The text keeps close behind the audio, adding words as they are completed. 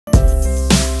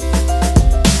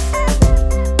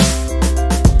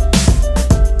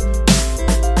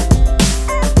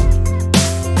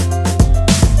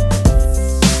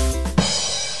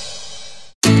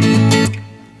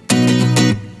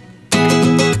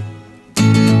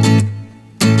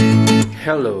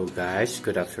Hello guys,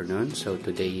 good afternoon. So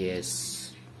today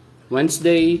is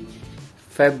Wednesday,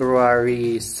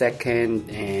 February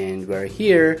 2nd, and we're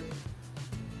here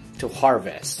to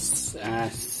harvest.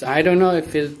 I don't know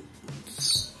if it's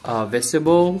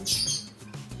visible,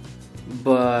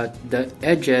 but the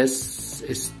edges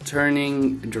is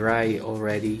turning dry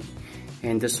already,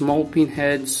 and the small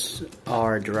pinheads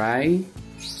are dry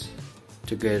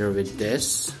together with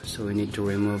this, so we need to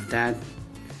remove that.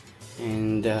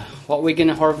 And what we're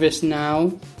gonna harvest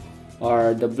now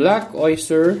are the black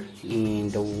oyster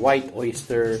and the white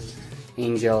oyster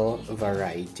angel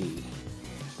variety.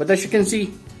 But as you can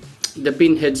see, the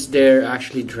pinheads there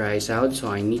actually dries out, so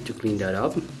I need to clean that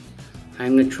up.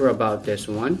 I'm not sure about this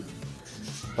one,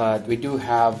 but we do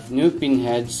have new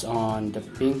pinheads on the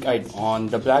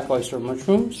black oyster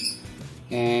mushrooms,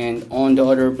 and on the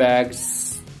other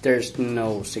bags there's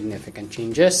no significant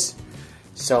changes.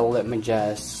 So let me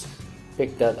just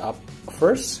pick that up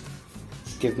first.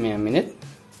 Give me a minute.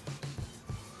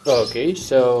 Okay,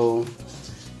 so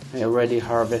I already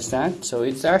harvest that, so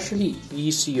it's actually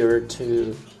easier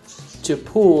to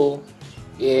pull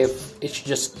if it's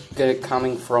just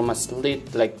coming from a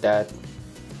slit like that.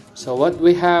 So what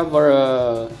we have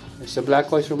are is a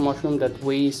black oyster mushroom that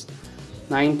weighs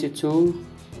 92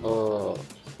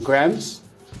 grams.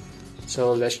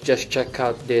 So let's just check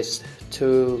out this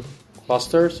two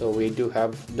clusters. So we do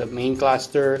have the main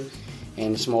cluster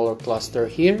and smaller cluster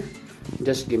here.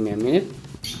 Just give me a minute.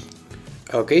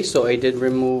 Okay, so I did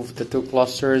remove the two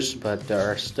clusters, but there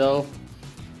are still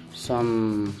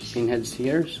some pinheads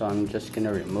here, so I'm just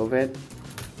gonna remove it.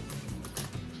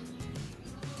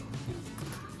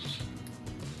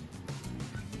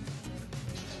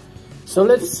 So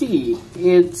let's see,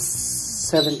 it's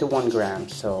 71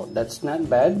 grams, so that's not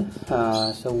bad.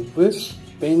 So we've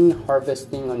been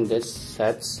harvesting on this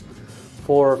sets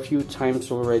for a few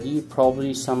times already.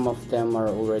 Probably some of them are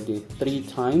already 3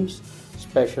 times,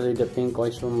 especially the pink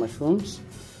oyster mushrooms.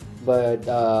 But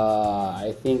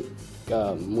I think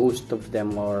most of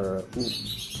them are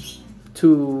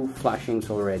 2 flashings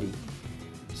already.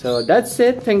 So that's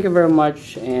it. Thank you very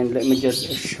much, and let me just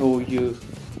show you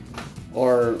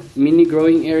our mini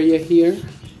growing area here.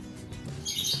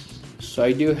 So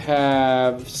I do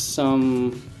have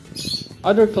some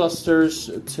other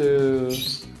clusters to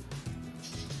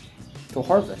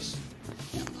harvest,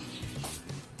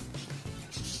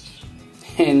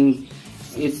 and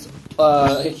it's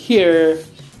here.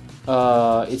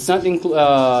 It's not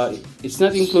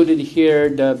included here.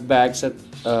 The bags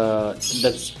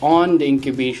that's on the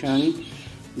incubation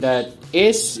that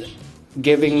is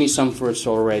giving me some fruits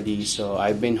already. So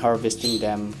I've been harvesting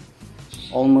them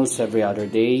almost every other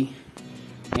day.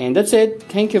 And that's it.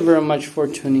 Thank you very much for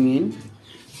tuning in.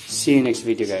 See you next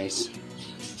video, guys.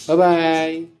 Bye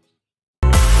bye.